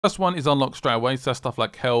First one is unlocked straight away, so that's stuff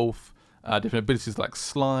like health, different abilities like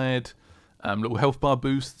slide, little health bar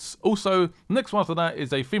boosts. Also, the next one after that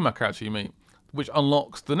is a female character you meet, which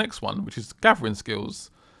unlocks the next one, which is gathering skills.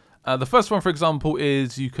 The first one, for example,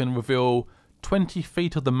 is you can reveal 20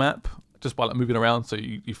 feet of the map just by like moving around, so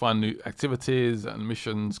you find new activities and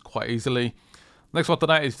missions quite easily. Next one after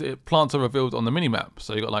that is plants are revealed on the mini-map.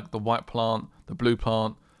 So you got like the white plant, the blue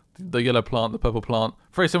plant, the yellow plant, the purple plant.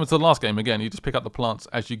 Very similar to the last game again, you just pick up the plants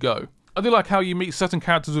as you go. I do like how you meet certain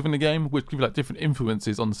characters within the game which give you like different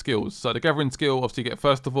influences on the skills. So the gathering skill, obviously you get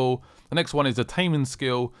first of all. The next one is the taming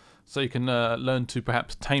skill, so you can learn to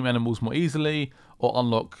perhaps tame animals more easily or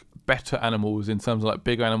unlock better animals in terms of like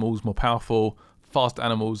bigger animals, more powerful, fast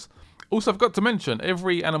animals. Also, I forgot to mention,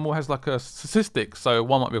 every animal has like a statistic, so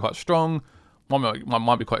one might be quite strong, one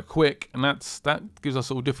might be quite quick, and that gives us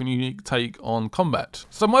all a different unique take on combat.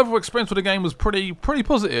 So my overall experience with the game was pretty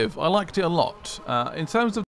positive. I liked it a lot. In terms of